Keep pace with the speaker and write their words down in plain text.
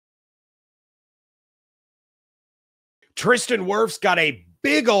Tristan Wirfs got a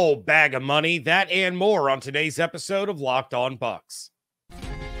big old bag of money. That and more on today's episode of Locked On Bucs.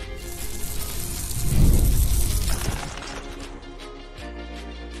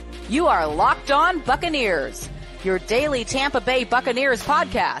 You are Locked On Buccaneers, your daily Tampa Bay Buccaneers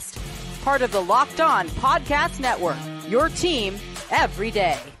podcast. Part of the Locked On Podcast Network, your team every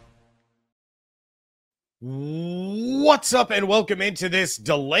day. What's up and welcome into this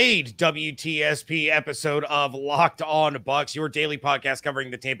delayed WTSP episode of Locked On Bucs, your daily podcast covering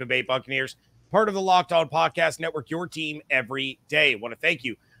the Tampa Bay Buccaneers, part of the Locked On Podcast Network, your team every day. I want to thank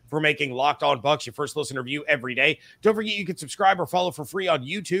you for making Locked On Bucs your first listen review every day. Don't forget you can subscribe or follow for free on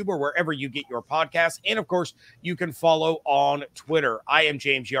YouTube or wherever you get your podcasts. And of course, you can follow on Twitter. I am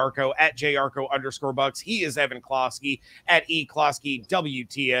James Yarcho at JYarcho_Bucs. He is Evan Closky at eClosky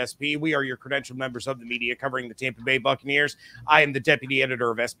WTSP. We are your credentialed members of the media covering the Tampa Bay Buccaneers. I am the deputy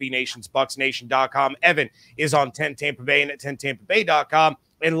editor of SB Nation's BucsNation.com. Evan is on 10 Tampa Bay and at 10TampaBay.com.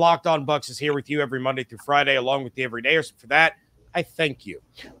 And Locked On Bucs is here with you every Monday through Friday, along with the everydayers. So for that, I thank you.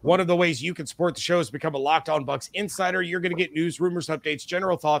 One of the ways you can support the show is become a Locked On Bucs insider. You're going to get news, rumors, updates,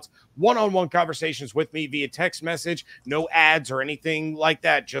 general thoughts, one-on-one conversations with me via text message. No ads or anything like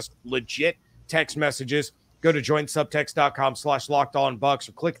that. Just legit text messages. Go to joinsubtext.com/LockedOnBucs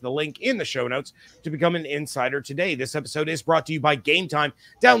or click the link in the show notes to become an insider today. This episode is brought to you by Game Time.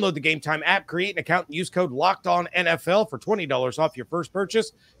 Download the Game Time app, create an account, and use code LOCKEDONNFL for $20 off your first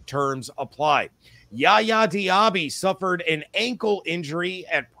purchase. Terms apply. YaYa Diaby suffered an ankle injury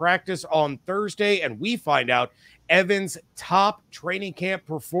at practice on Thursday, and we find out Evan's top training camp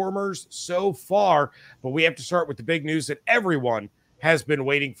performers so far. But we have to start with the big news that everyone has been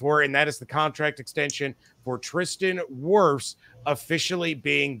waiting for, and that is the contract extension for Tristan Wirfs officially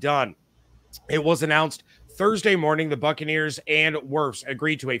being done. It was announced Thursday morning the Buccaneers and Wirfs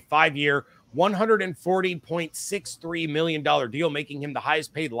agreed to a 5-year, $140.63 million deal, making him the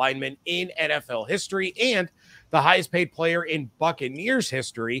highest paid lineman in NFL history and the highest paid player in Buccaneers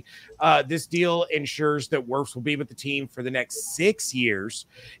history. This deal ensures that Wirfs will be with the team for the next 6 years.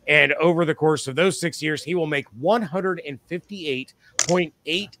 And over the course of those 6 years, he will make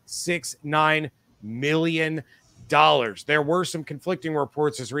 $158.869 million. There were some conflicting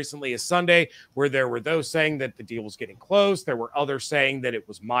reports as recently as Sunday where there were those saying that the deal was getting close. There were others saying that it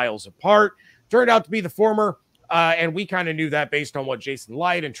was miles apart. Turned out to be the former, and we kind of knew that based on what Jason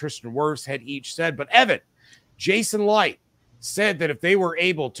Licht and Tristan Wirfs had each said. But Evan, Jason Licht said that if they were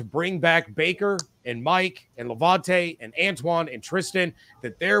able to bring back Baker and Mike and Levante and Antoine and Tristan,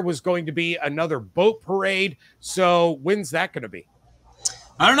 that there was going to be another boat parade. So when's that going to be?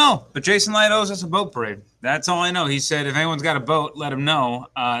 I don't know, but Jason Licht owes us a boat parade. That's all I know. He said if anyone's got a boat, let him know.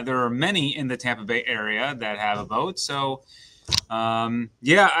 There are many in the Tampa Bay area that have a boat. So, I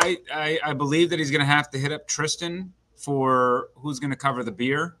believe that he's going to have to hit up Tristan for who's going to cover the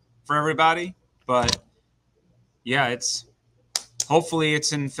beer for everybody. But, yeah, hopefully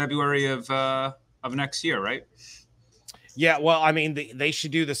it's in February of next year, right? Yeah, well, I mean, they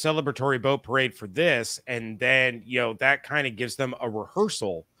should do the celebratory boat parade for this, and then, that kind of gives them a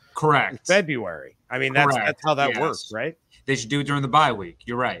rehearsal. Correct. In February. I mean, that's how that works, right? They should do it during the bye week.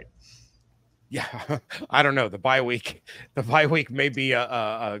 You're right. Yeah, I don't know. The bye week may be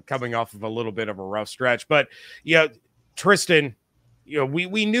coming off of a little bit of a rough stretch, but Tristan,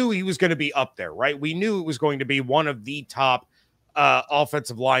 we knew he was going to be up there, right? We knew it was going to be one of the top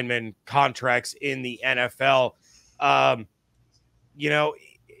offensive lineman contracts in the NFL.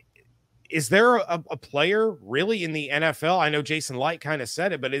 Is there a player really in the NFL? I know Jason Licht kind of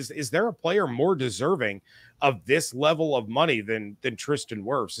said it, but is there a player more deserving of this level of money than Tristan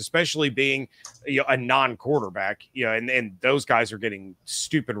Wirfs, especially being a non-quarterback? And those guys are getting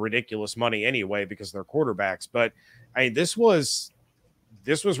stupid, ridiculous money anyway because they're quarterbacks. But I mean, this was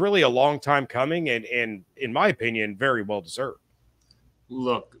really a long time coming, and in my opinion, very well deserved.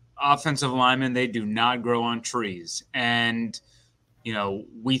 Look, offensive linemen, they do not grow on trees. And,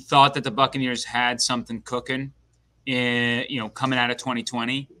 we thought that the Buccaneers had something cooking coming out of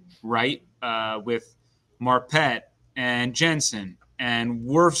 2020, right? With Marpet and Jensen, and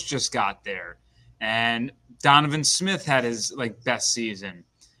Wirfs just got there. And Donovan Smith had his best season.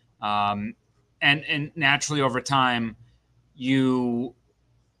 And naturally over time,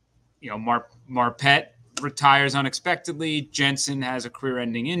 Marpet retires unexpectedly. Jensen has a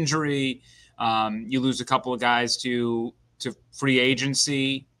career-ending injury. You lose a couple of guys to free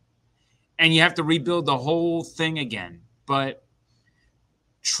agency, and you have to rebuild the whole thing again. But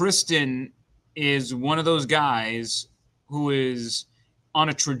Tristan is one of those guys who is on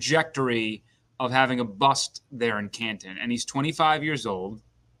a trajectory of having a bust there in Canton, and he's 25 years old.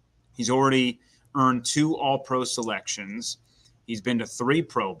 He's already earned 2 All-Pro selections. He's been to 3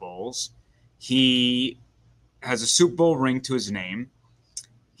 Pro Bowls. He has a Super Bowl ring to his name.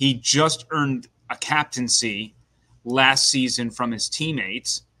 He just earned a captaincy last season from his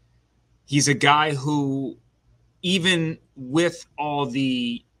teammates. He's a guy who, even with all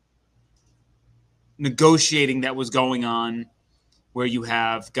the negotiating that was going on, where you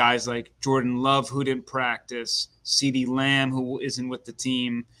have guys like Jordan Love who didn't practice, CeeDee Lamb who isn't with the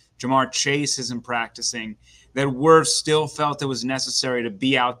team, Jamar Chase isn't practicing, that Wirfs still felt it was necessary to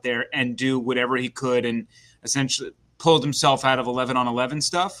be out there and do whatever he could and essentially pulled himself out of 11-on-11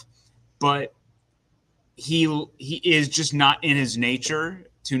 stuff. But he is just not in his nature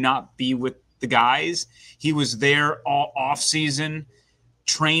to not be with the guys. He was there all off-season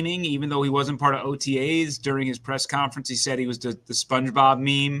training, even though he wasn't part of OTAs. During his press conference, he said he was the SpongeBob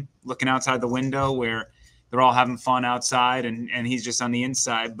meme looking outside the window where they're all having fun outside and he's just on the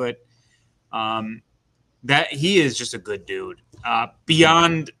inside. But that he is just a good dude.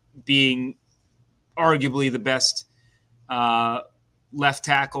 Beyond being arguably the best left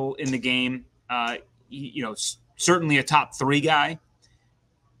tackle in the game, certainly a top 3 guy,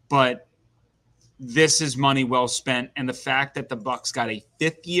 but this is money well spent. And the fact that the Bucs got a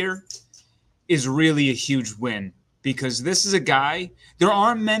 5th year is really a huge win, because this is a guy, there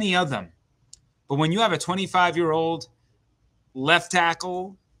aren't many of them, but when you have a 25-year-old left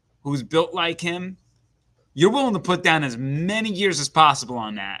tackle who's built like him, you're willing to put down as many years as possible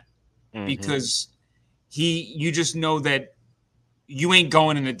on that, because you just know that you ain't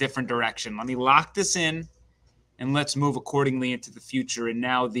going in a different direction. Let me lock this in and let's move accordingly into the future. And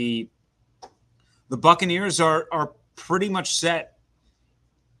now the Buccaneers are pretty much set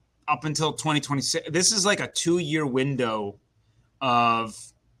up until 2026. This is like a 2-year window of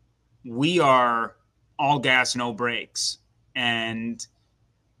we are all gas, no brakes. And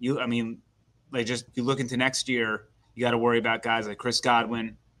you look into next year, you got to worry about guys like Chris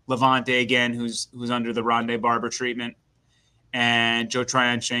Godwin, Levante again, who's under the Rondé Barber treatment, and Joe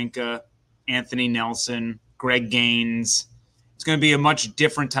Tryanchenko, Anthony Nelson, Greg Gaines. It's going to be a much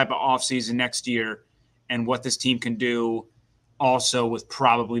different type of offseason next year, and what this team can do also with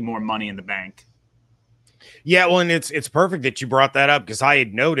probably more money in the bank. Yeah, well, and it's perfect that you brought that up, because I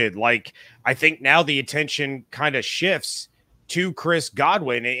had noted, I think now the attention kind of shifts to Chris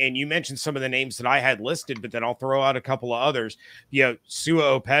Godwin, and you mentioned some of the names that I had listed, but then I'll throw out a couple of others.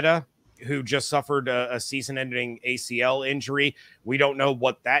 Sua Opeta, who just suffered a season-ending ACL injury. We don't know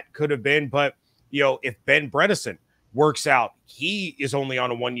what that could have been, but if Ben Bredeson works out, he is only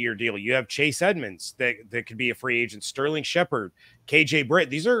on a 1-year deal. You have Chase Edmonds that could be a free agent, Sterling Shepard, KJ Britt.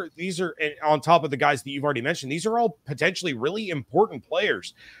 These are on top of the guys that you've already mentioned. These are all potentially really important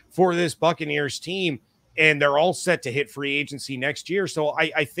players for this Buccaneers team, and they're all set to hit free agency next year. So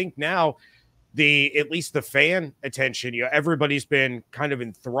I think now at least the fan attention, everybody's been kind of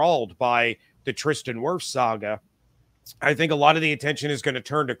enthralled by the Tristan Wirfs saga. I think a lot of the attention is going to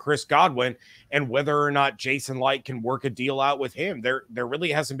turn to Chris Godwin and whether or not Jason Licht can work a deal out with him. There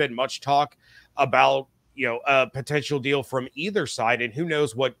really hasn't been much talk about, a potential deal from either side, and who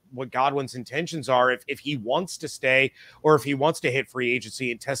knows what Godwin's intentions are, if he wants to stay or if he wants to hit free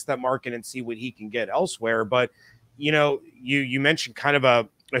agency and test that market and see what he can get elsewhere. But, you mentioned kind of a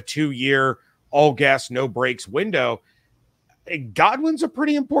 2-year all gas, no brakes window. Godwin's a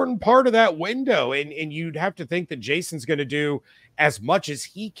pretty important part of that window, and you'd have to think that Jason's going to do as much as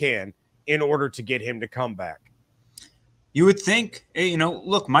he can in order to get him to come back. You would think,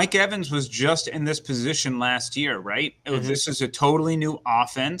 look, Mike Evans was just in this position last year, right? Mm-hmm. This is a totally new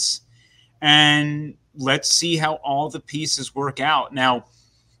offense, and let's see how all the pieces work out. Now,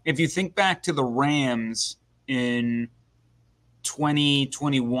 if you think back to the Rams in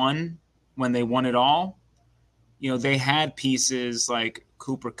 2021 when they won it all, they had pieces like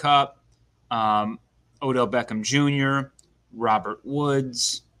Cooper Kupp, Odell Beckham Jr., Robert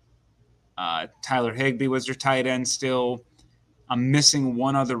Woods, Tyler Higbee was their tight end still. I'm missing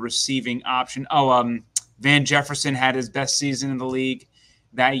one other receiving option. Van Jefferson had his best season in the league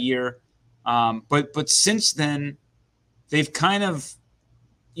that year. But since then, they've kind of,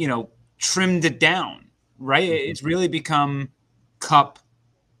 trimmed it down, right? It's really become Kupp,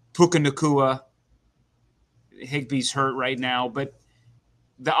 Puka Nacua. Higbee's hurt right now, but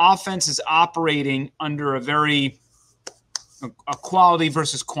the offense is operating under a quality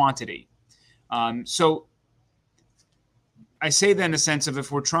versus quantity. So I say that in a sense of,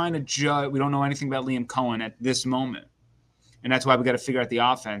 if we're trying to judge, we don't know anything about Liam Cohen at this moment, and that's why we got to figure out the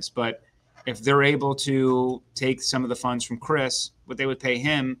offense. But if they're able to take some of the funds from Chris, what they would pay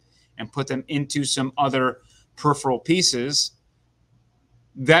him, and put them into some other peripheral pieces,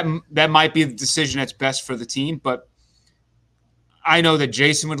 that might be the decision that's best for the team. But I know that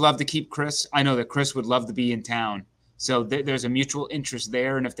Jason would love to keep Chris. I know that Chris would love to be in town. So there's a mutual interest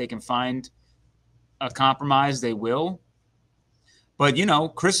there. And if they can find a compromise, they will. But,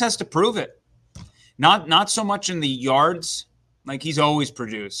 Chris has to prove it. Not so much in the yards. Like, he's always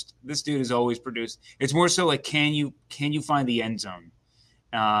produced. This dude has always produced. It's more so like, can you find the end zone?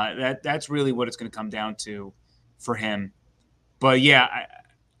 That's really what it's going to come down to for him. But yeah,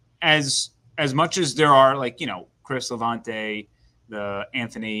 as much as there are, like, Chris, Levante, the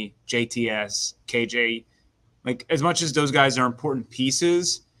Anthony, JTS, KJ, like, as much as those guys are important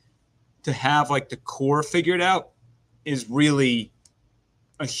pieces, to have like the core figured out is really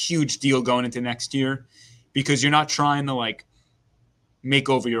a huge deal going into next year, because you're not trying to like make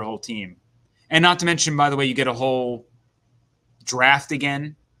over your whole team. And not to mention, by the way, you get a whole draft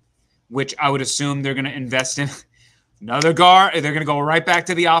again, which I would assume they're going to invest in another guard. They're going to go right back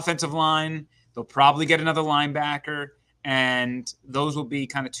to the offensive line. They'll probably get another linebacker, and those will be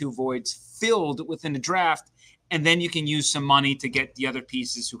kind of two voids filled within the draft. And then you can use some money to get the other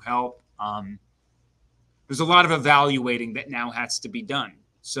pieces who help. There's a lot of evaluating that now has to be done.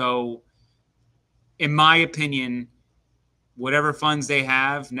 So in my opinion, whatever funds they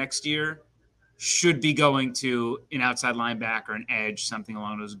have next year should be going to an outside linebacker, an edge, something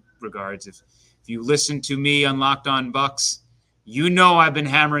along those regards. If you listen to me on Locked On Bucs, I've been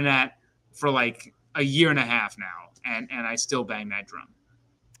hammering that for like a year and a half now, and I still bang that drum.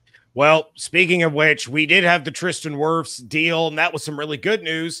 Well, speaking of which, we did have the Tristan Wirfs deal, and that was some really good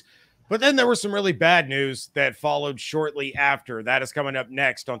news. But then there was some really bad news that followed shortly after. That is coming up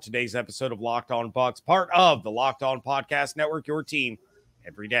next on today's episode of Locked On Bucs, part of the Locked On Podcast Network, your team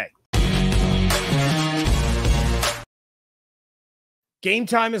every day. Game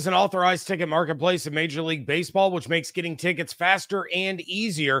Time is an authorized ticket marketplace in Major League Baseball, which makes getting tickets faster and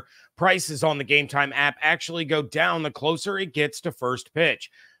easier. Prices on the Game Time app actually go down the closer it gets to first pitch.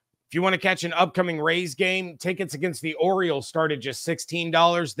 If you want to catch an upcoming Rays game, tickets against the Orioles start at just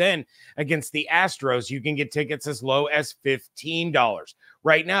 $16. Then against the Astros, you can get tickets as low as $15.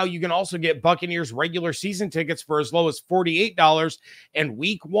 Right now, you can also get Buccaneers regular season tickets for as low as $48. And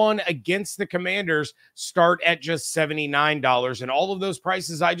week one against the Commanders start at just $79. And all of those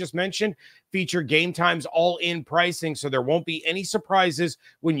prices I just mentioned feature Game Time's all-in pricing, so there won't be any surprises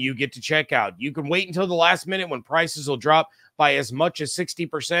when you get to check out. You can wait until the last minute when prices will drop by as much as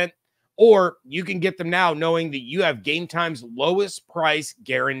 60%. Or you can get them now knowing that you have Game Time's lowest price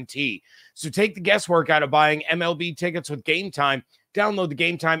guarantee. So take the guesswork out of buying MLB tickets with Game Time. Download the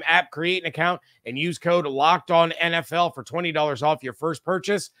Game Time app, create an account, and use code LOCKEDONNFL for $20 off your first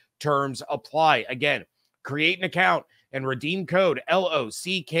purchase. Terms apply. Again, create an account and redeem code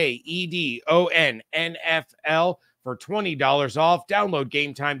LOCKEDONNFL for $20 off. Download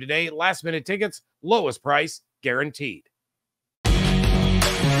Game Time today. Last minute tickets, lowest price guaranteed.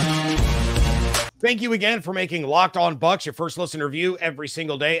 Thank you again for making Locked On Bucs your first listen review every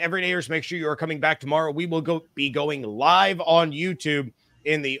single day. Everydayers, make sure you are coming back tomorrow. We will be going live on YouTube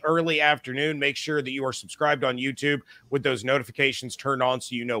in the early afternoon. Make sure that you are subscribed on YouTube with those notifications turned on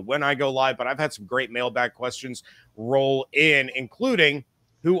so you know when I go live. But I've had some great mailbag questions roll in, including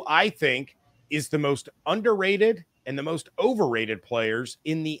who I think is the most underrated and the most overrated players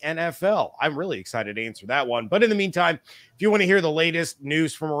in the NFL. I'm really excited to answer that one. But in the meantime, if you want to hear the latest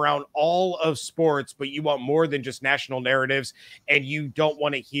news from around all of sports, but you want more than just national narratives, and you don't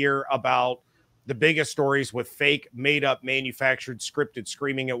want to hear about the biggest stories with fake, made-up, manufactured, scripted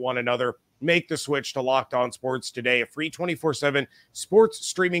screaming at one another, make the switch to Locked On Sports today, a free 24/7 sports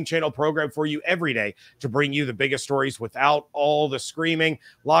streaming channel program for you every day to bring you the biggest stories without all the screaming.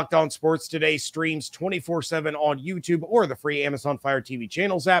 Locked On Sports today streams 24/7 on YouTube or the free Amazon Fire TV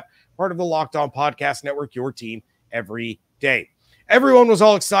channels app, part of the Locked On Podcast Network, your team every day. Everyone was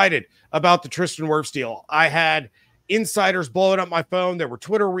all excited about the Tristan Wirfs deal. I had insiders blowing up my phone. There were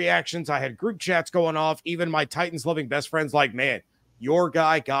Twitter reactions. I had group chats going off. Even my Titans-loving best friends like, man, your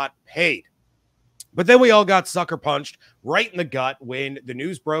guy got paid. But then we all got sucker punched right in the gut when the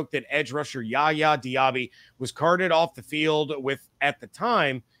news broke that edge rusher YaYa Diaby was carted off the field with, at the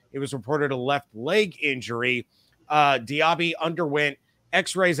time, it was reported a left leg injury. Diaby underwent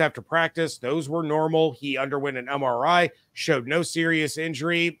x-rays after practice. Those were normal. He underwent an MRI, showed no serious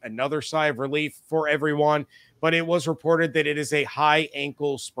injury. Another sigh of relief for everyone. But it was reported that it is a high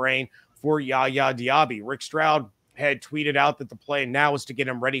ankle sprain for YaYa Diaby. Rick Stroud had tweeted out that the plan now is to get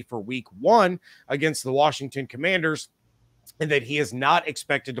him ready for week one against the Washington Commanders, and that he is not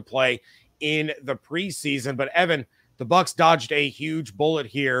expected to play in the preseason. But Evan, the Bucs dodged a huge bullet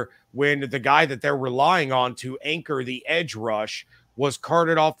here when the guy that they're relying on to anchor the edge rush was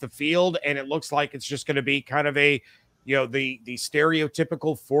carted off the field, and it looks like it's just going to be kind of a, the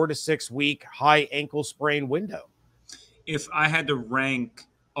stereotypical 4 to 6 week high ankle sprain window. If I had to rank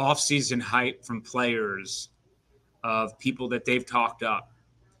offseason hype from players of people that they've talked up,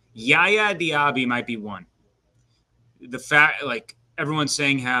 YaYa Diaby might be one. The fact, like, everyone's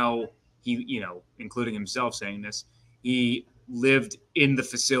saying how he, including himself saying this, he lived in the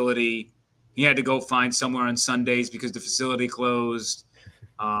facility. He had to go find somewhere on Sundays because the facility closed.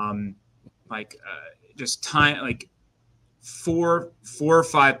 Just time, like four or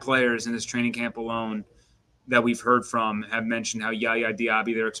five players in this training camp alone that we've heard from have mentioned how YaYa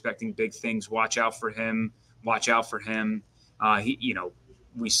Diaby, they're expecting big things. Watch out for him. Watch out for him.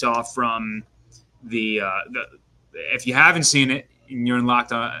 We saw from the if you haven't seen it and you're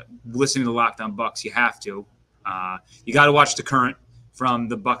listening to Locked On Bucs, you have to. You got to watch the current from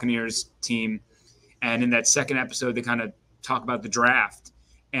the Buccaneers team. And in that second episode, they kind of talk about the draft.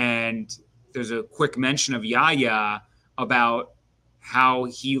 And there's a quick mention of YaYa about how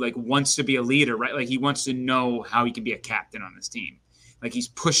he wants to be a leader, right? Like he wants to know how he can be a captain on this team. Like he's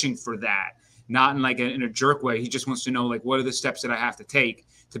pushing for that, not in a jerk way. He just wants to know, what are the steps that I have to take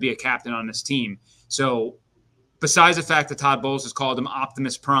to be a captain on this team? So besides the fact that Todd Bowles has called him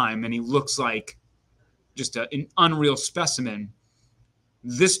Optimus Prime and he looks like just an unreal specimen,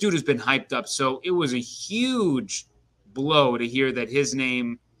 this dude has been hyped up. So it was a huge blow to hear that his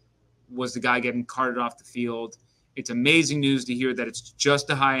name was the guy getting carted off the field. It's amazing news to hear that it's just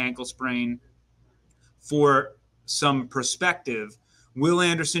a high ankle sprain. For some perspective, Will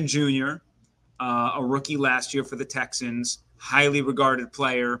Anderson Jr., a rookie last year for the Texans, highly regarded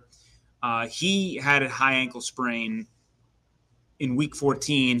player, he had a high ankle sprain in week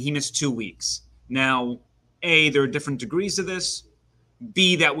 14. He missed 2 weeks. Now, A, there are different degrees of this.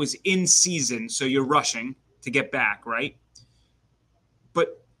 B, that was in season, so you're rushing to get back, right?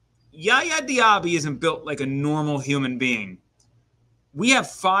 But YaYa Diaby isn't built like a normal human being. We have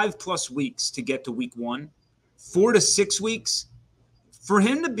 5+ weeks to get to week 1, 4 to 6 weeks. For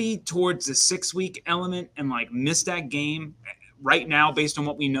him to be towards the 6-week element and miss that game right now, based on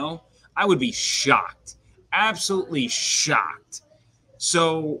what we know, I would be shocked, absolutely shocked.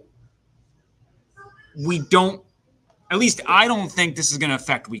 So at least I don't think this is going to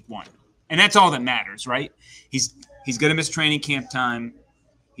affect week 1. And that's all that matters, right? He's going to miss training camp time.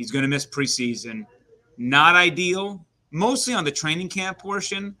 He's going to miss preseason. Not ideal. Mostly on the training camp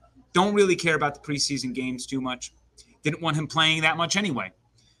portion. Don't really care about the preseason games too much. Didn't want him playing that much anyway.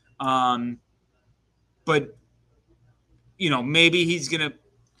 But, maybe he's going to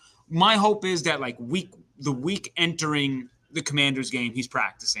 – my hope is that the week entering the Commanders game, he's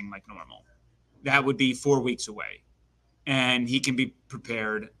practicing like normal. That would be 4 weeks away. And he can be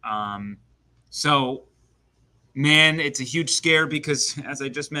prepared. So, man, it's a huge scare because, as I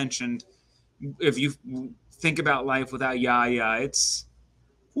just mentioned, if you think about life without YaYa, it's,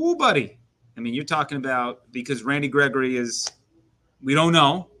 ooh, buddy. I mean, you're talking about, because Randy Gregory is, we don't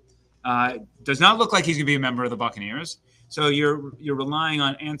know, does not look like he's going to be a member of the Buccaneers. So you're relying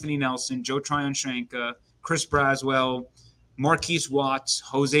on Anthony Nelson, Joe Tryon-Shanka, Chris Braswell, Marquise Watts,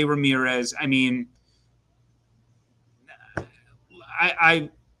 Jose Ramirez. I mean, I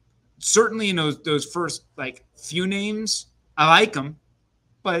certainly in those first few names, I like them,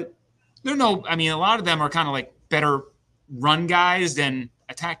 but a lot of them are kind of better run guys than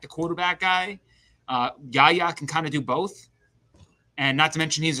attack the quarterback guy. YaYa can kind of do both, and not to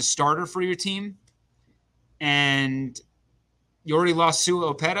mention he's a starter for your team, and you already lost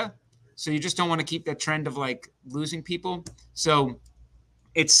Sua Opeta, so you just don't want to keep that trend of losing people. So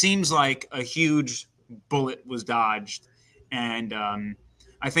it seems like a huge bullet was dodged. And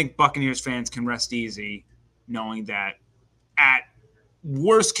I think Buccaneers fans can rest easy knowing that at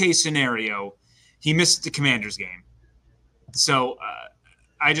worst-case scenario, he missed the Commanders game. So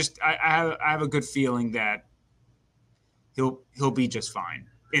I have a good feeling that he'll be just fine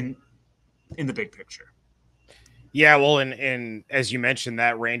in the big picture. Yeah, well, and as you mentioned,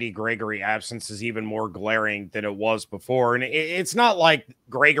 that Randy Gregory absence is even more glaring than it was before. And it's not like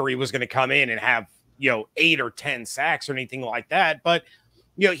Gregory was going to come in and have 8 or 10 sacks or anything like that. But,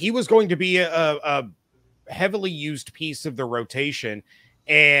 he was going to be a heavily used piece of the rotation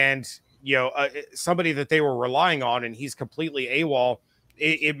and, somebody that they were relying on, and he's completely AWOL.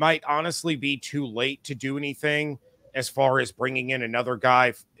 It might honestly be too late to do anything as far as bringing in another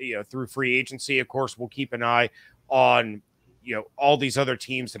guy, through free agency. Of course, we'll keep an eye on, all these other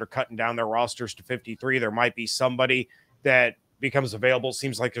teams that are cutting down their rosters to 53. There might be somebody that becomes available.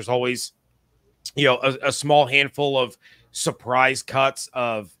 Seems like there's always, a small handful of surprise cuts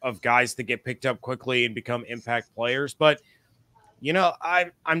of guys that get picked up quickly and become impact players. But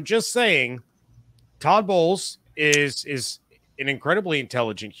I'm just saying Todd Bowles is an incredibly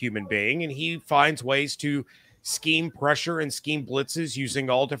intelligent human being, and he finds ways to scheme pressure and scheme blitzes using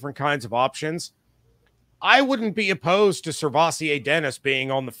all different kinds of options. I wouldn't be opposed to Servassier Dennis being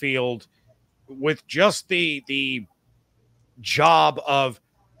on the field with just the job of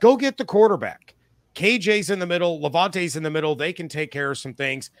go get the quarterback. KJ's in the middle, Levante's in the middle. They can take care of some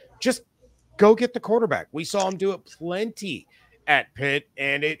things. Just go get the quarterback. We saw him do it plenty at Pitt,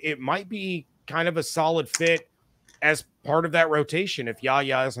 and it might be kind of a solid fit as part of that rotation if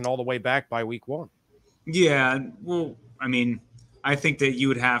YaYa isn't all the way back by week 1. Yeah, well, I mean, I think that you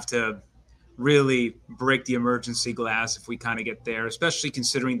would have to really break the emergency glass if we kind of get there, especially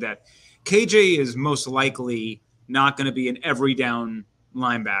considering that KJ is most likely not going to be an every down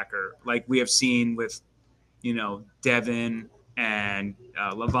linebacker like we have seen with, Devin and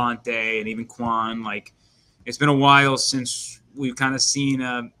Levante and even Quan. Like, it's been a while since we've kind of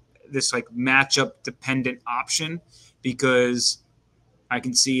seen this like matchup dependent option, because I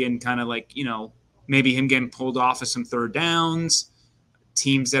can see in kind of like, maybe him getting pulled off of some third downs,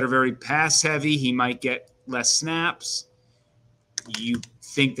 teams that are very pass heavy, he might get less snaps. You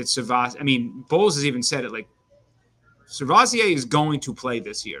think that Bowles has even said it, like, Servassier is going to play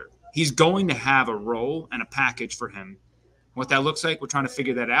this year. He's going to have a role and a package for him. What that looks like, we're trying to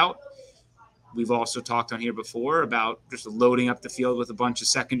figure that out. We've also talked on here before about just loading up the field with a bunch of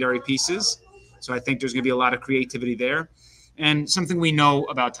secondary pieces. So I think there's going to be a lot of creativity there. And something we know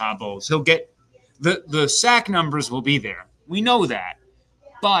about Todd Bowles, he'll get the sack numbers will be there. We know that.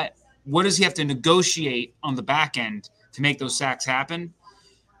 But what does he have to negotiate on the back end to make those sacks happen?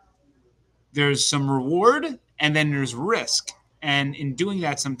 There's some reward and then there's risk. And in doing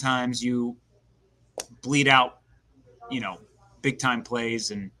that, sometimes you bleed out, big time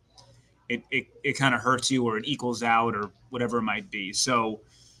plays, and it kind of hurts you, or it equals out, or whatever it might be. So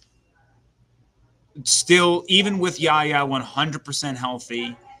still, even with YaYa 100%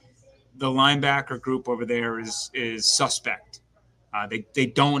 healthy, the linebacker group over there is suspect. They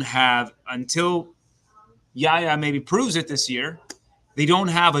don't have, until YaYa maybe proves it this year, they don't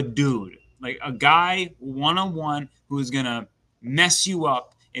have a dude, like a guy one-on-one who is going to mess you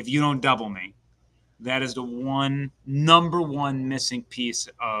up if you don't double me. That is the number one missing piece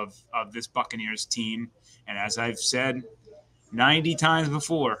of this Buccaneers team. And as I've said 90 times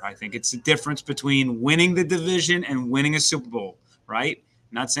before, I think it's the difference between winning the division and winning a Super Bowl, right?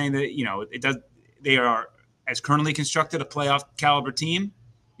 Not saying that, it does. They are, as currently constructed, a playoff caliber team.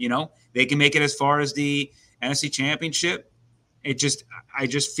 They can make it as far as the NFC Championship. I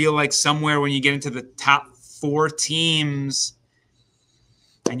just feel like somewhere when you get into the top 4 teams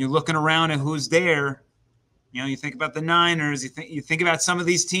and you're looking around at who's there, you think about the Niners, you think about some of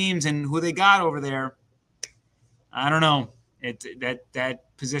these teams and who they got over there. I don't know. That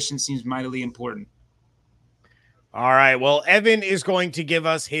position seems mightily important. All right. Well, Evan is going to give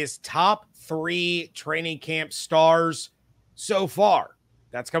us his top 3 training camp stars so far.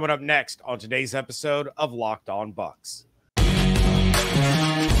 That's coming up next on today's episode of Locked On Bucs.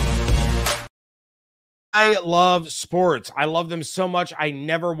 I love sports. I love them so much. I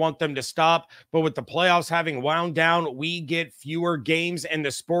never want them to stop. But with the playoffs having wound down, we get fewer games and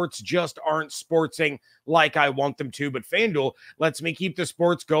the sports just aren't sportsing like I want them to. But FanDuel lets me keep the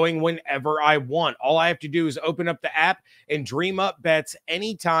sports going whenever I want. All I have to do is open up the app and dream up bets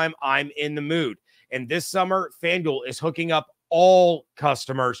anytime I'm in the mood. And this summer, FanDuel is hooking up all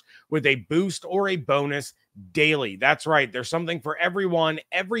customers with a boost or a bonus daily. That's right. There's something for everyone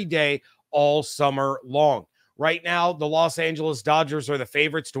every day, all summer long. Right now, the Los Angeles Dodgers are the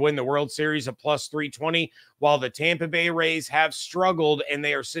favorites to win the World Series at plus 320, while the Tampa Bay Rays have struggled and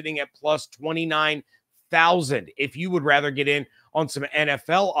they are sitting at plus 29,000. If you would rather get in on some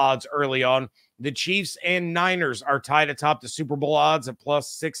NFL odds early on, the Chiefs and Niners are tied atop the Super Bowl odds at plus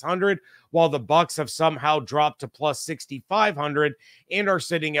 600, while the Bucs have somehow dropped to plus 6,500 and are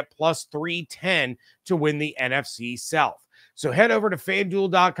sitting at plus 310 to win the NFC South. So head over to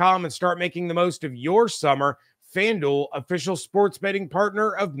FanDuel.com and start making the most of your summer. FanDuel, official sports betting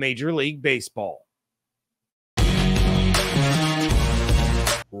partner of Major League Baseball.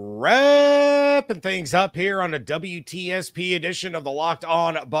 Wrapping things up here on a WTSP edition of the Locked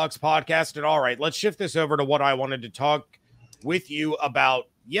On Bucs podcast. And all right, let's shift this over to what I wanted to talk with you about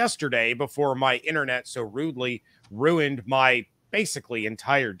yesterday before my internet so rudely ruined my basically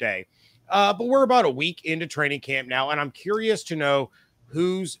entire day. But we're about a week into training camp now, and I'm curious to know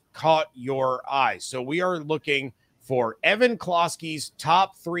who's caught your eye. So we are looking for Evan Closky's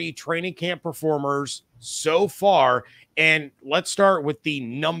top 3 training camp performers so far. And let's start with the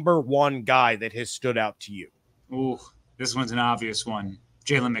number 1 guy that has stood out to you. Ooh, This one's an obvious one.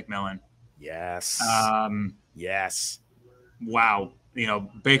 Jalen McMillan. Yes. Yes. Wow.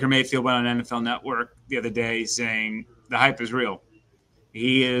 Baker Mayfield went on NFL Network the other day saying the hype is real.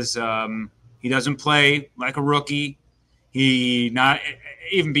 He is he doesn't play like a rookie. He not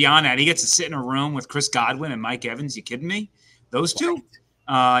even beyond that, he gets to sit in a room with Chris Godwin and Mike Evans. You kidding me? Those two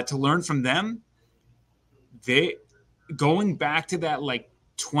to learn from them. They going back to that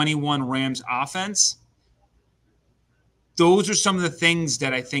 21 Rams offense. Those are some of the things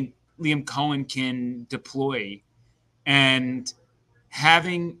that I think Liam Cohen can deploy, and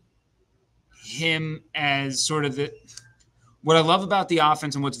having him as sort of what I love about the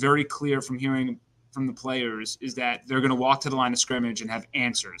offense and what's very clear from hearing from the players is that they're going to walk to the line of scrimmage and have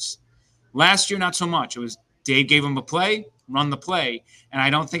answers. Last year, not so much. It was Dave gave them a play, run the play. And I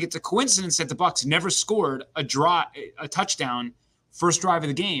don't think it's a coincidence that the Bucs never scored a touchdown first drive of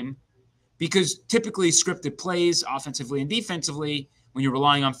the game, because typically scripted plays offensively and defensively, when you're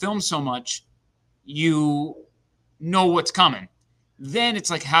relying on film so much, you know what's coming. Then it's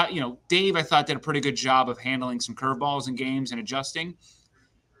like how, Dave, I thought, did a pretty good job of handling some curveballs in games and adjusting.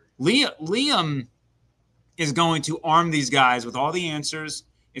 Liam is going to arm these guys with all the answers.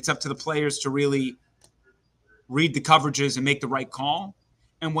 It's up to the players to really read the coverages and make the right call.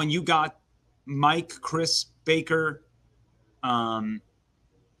 And when you got Mike, Chris, Baker,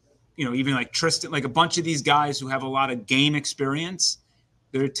 even like Tristan, like a bunch of these guys who have a lot of game experience,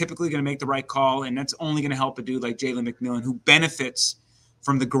 they're typically going to make the right call. And that's only going to help a dude like Jalen McMillan, who benefits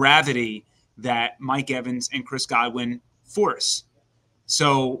from the gravity that Mike Evans and Chris Godwin force.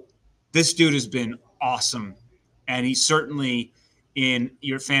 So this dude has been awesome. And he's certainly in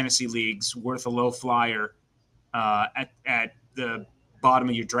your fantasy leagues worth a low flyer at the bottom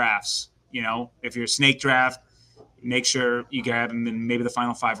of your drafts. If you're a snake draft, make sure you grab him in maybe the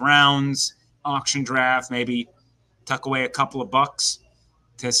final 5 rounds. Auction draft, maybe tuck away a couple of bucks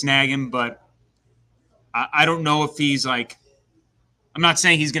to snag him. But I don't know if he's I'm not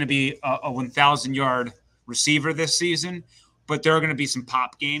saying he's going to be a 1,000-yard receiver this season, but there are going to be some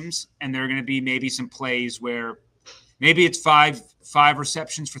pop games, and there are going to be maybe some plays where maybe it's five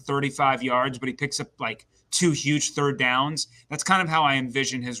receptions for 35 yards, but he picks up 2 huge third downs. That's kind of how I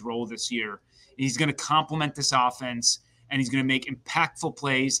envision his role this year. He's going to complement this offense, and he's going to make impactful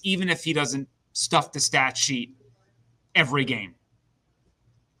plays, even if he doesn't stuff the stat sheet every game.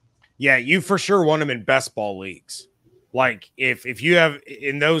 Yeah, you for sure want him in best ball leagues. If you have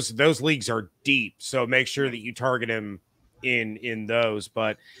in those leagues are deep, so make sure that you target him in those.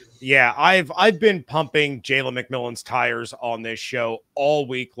 But yeah, I've been pumping Jalen McMillan's tires on this show all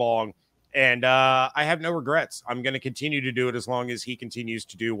week long, and I have no regrets. I'm going to continue to do it as long as he continues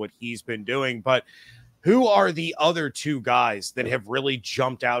to do what he's been doing. But who are the other 2 guys that have really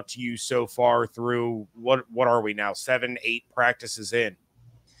jumped out to you so far through what are we now, 7-8 practices in?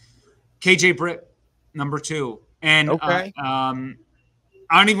 KJ Britt, number 2. And okay. I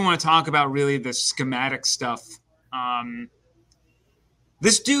don't even want to talk about really the schematic stuff.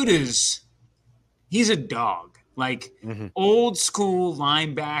 This dude he's a dog, old school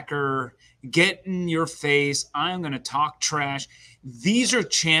linebacker, get in your face. I'm going to talk trash. These are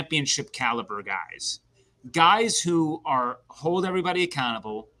championship caliber guys who hold everybody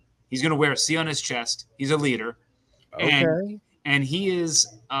accountable. He's going to wear a C on his chest. He's a leader. Okay. And he is,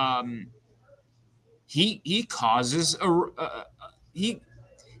 he causes he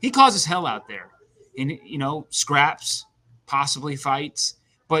causes hell out there, and scraps, possibly fights,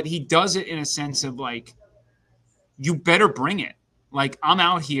 but he does it in a sense of you better bring it. I'm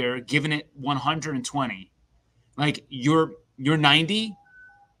out here giving it 120. Your 90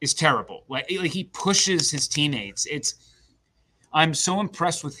 is terrible. He pushes his teammates. I'm so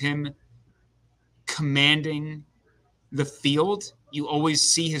impressed with him commanding the field. You always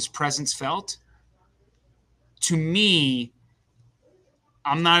see his presence felt. To me,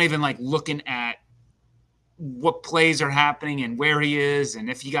 I'm not even looking at what plays are happening and where he is, and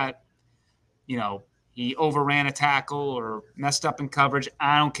if he got, he overran a tackle or messed up in coverage.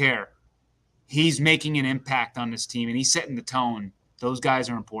 I don't care. He's making an impact on this team, and he's setting the tone. Those guys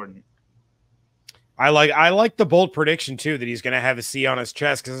are important. I like the bold prediction too that he's going to have a C on his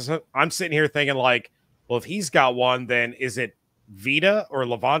chest, because I'm sitting here thinking well, if he's got one, then is it Vita or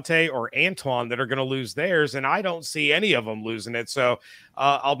Levante or Antoine that are going to lose theirs? And I don't see any of them losing it. So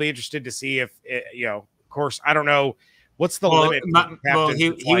I'll be interested to see if, of course, I don't know what's the limit.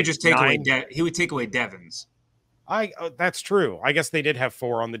 He would just take 9. He would take away Devins. That's true. I guess they did have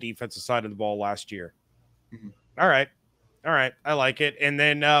 4 on the defensive side of the ball last year. Mm-hmm. All right. I like it. And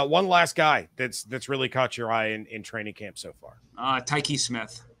then one last guy that's really caught your eye in training camp so far. Tyke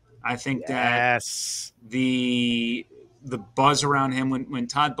Smith. I think yes. that the buzz around him when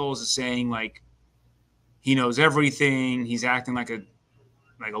Todd Bowles is saying like he knows everything, he's acting like a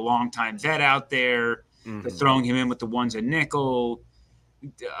longtime vet out there. Mm-hmm. They're throwing him in with the ones at nickel.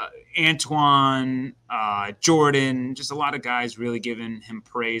 Antoine, Jordan, just a lot of guys really giving him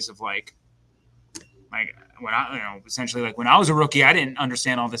praise of like when essentially like when I was a rookie, I didn't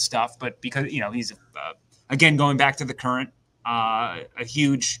understand all this stuff, but because he's again going back to the current, a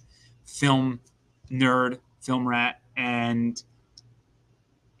huge film nerd, film rat, and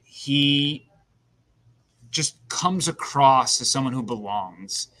he just comes across as someone who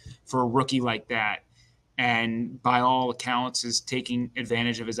belongs for a rookie like that. And by all accounts is taking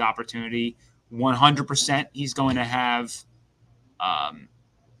advantage of his opportunity. 100% he's going to have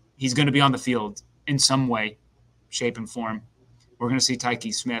he's going to be on the field in some way, shape, and form. We're going to see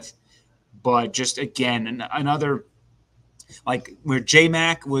Tyke Smith. But just, again, another – like where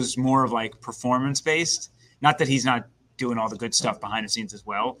J-Mac was more of like performance-based. Not that he's not doing all the good stuff behind the scenes as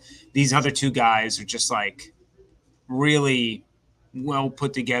well. These other two guys are just like really – well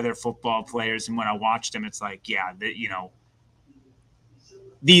put together football players, and when I watched them, it's like, yeah,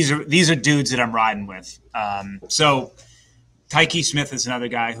 these are dudes that I'm riding with. So Tyke Smith is another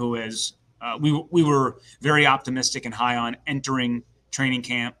guy who is we were very optimistic and high on entering training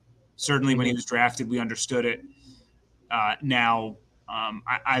camp. Certainly when he was drafted, we understood it. Now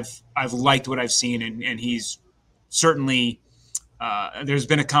I've liked what I've seen, and he's certainly there's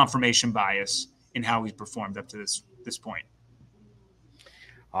been a confirmation bias in how he's performed up to this point.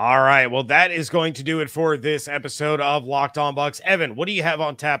 All right. Well, that is going to do it for this episode of Locked On Bucs. Evan, what do you have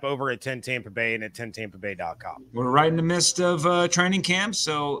on tap over at 10 Tampa Bay and at 10tampabay.com? We're right in the midst of training camp,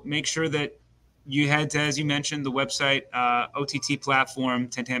 so make sure that you head to, as you mentioned, the website, OTT platform,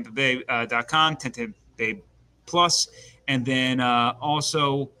 10tampabay.com, 10 Tampa Bay Plus, and then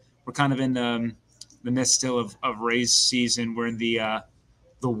also we're kind of in the midst still of Rays season. We're in the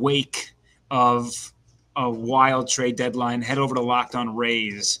wake of a wild trade deadline. Head over to Locked On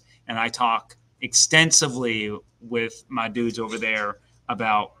Rays, and I talk extensively with my dudes over there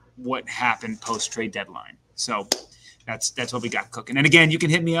about what happened post-trade deadline. So that's what we got cooking. And again, you can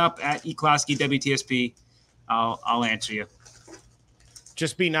hit me up at Closky WTSP. I'll answer you.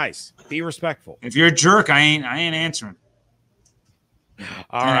 Just be nice. Be respectful. If you're a jerk, I ain't answering.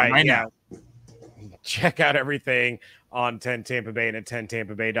 All right. Now. Check out everything on 10 Tampa Bay and at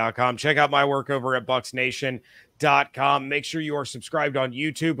 10tampabay.com. Check out my work over at bucksnation.com. Make sure you are subscribed on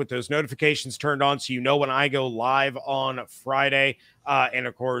YouTube with those notifications turned on so you know when I go live on Friday. And,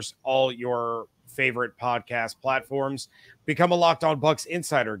 of course, all your favorite podcast platforms. Become a Locked On Bucs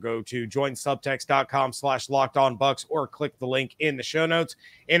insider. Go to joinsubtext.com/LockedOnBucs or click the link in the show notes.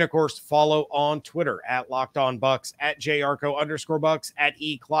 And, of course, follow on Twitter at Locked On Bucs, at JYarcho_Bucs, at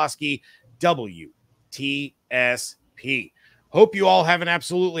Closky WTSP. Hope you all have an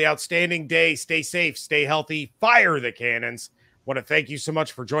absolutely outstanding day. Stay safe, stay healthy, fire the cannons. Want to thank you so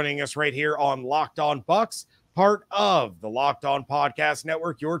much for joining us right here on Locked On Bucs, part of the Locked On Podcast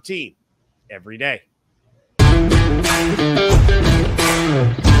Network, your team every day.